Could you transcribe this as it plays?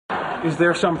Is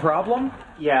there some problem?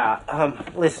 Yeah,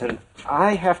 listen,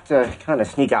 I have to kind of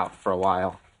sneak out for a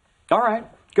while. All right,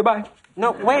 goodbye.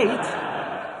 No, wait.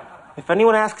 If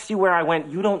anyone asks you where I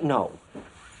went, you don't know.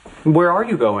 Where are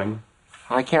you going?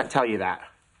 I can't tell you that.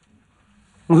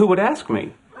 Who would ask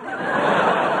me?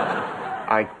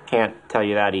 I can't tell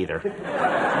you that either.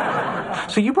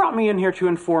 So you brought me in here to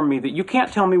inform me that you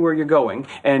can't tell me where you're going,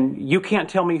 and you can't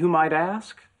tell me who might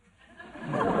ask?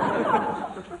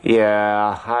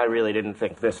 Yeah, I really didn't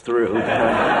think this through.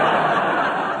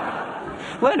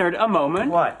 Leonard, a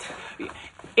moment. What?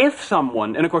 If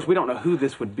someone, and of course we don't know who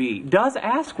this would be, does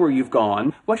ask where you've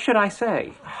gone, what should I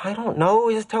say? I don't know.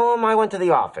 Just tell them I went to the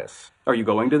office. Are you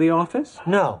going to the office?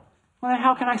 No. Well,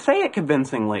 how can I say it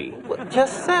convincingly?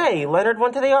 Just say Leonard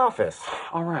went to the office.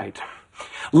 All right.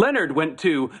 Leonard went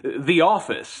to the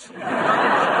office.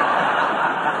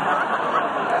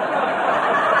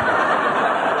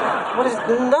 What is...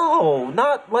 No,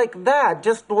 not like that.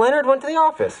 Just Leonard went to the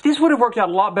office. This would have worked out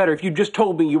a lot better if you just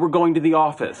told me you were going to the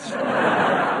office.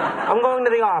 I'm going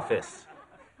to the office.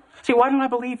 See, why don't I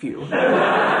believe you?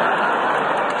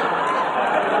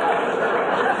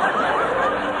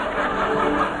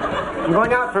 I'm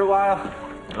going out for a while.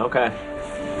 Okay.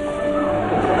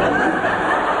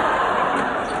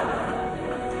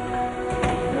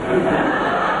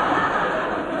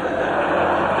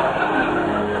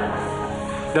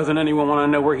 Doesn't anyone want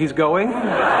to know where he's going?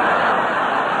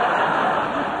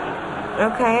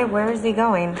 Okay, where is he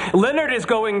going? Leonard is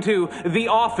going to the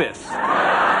office.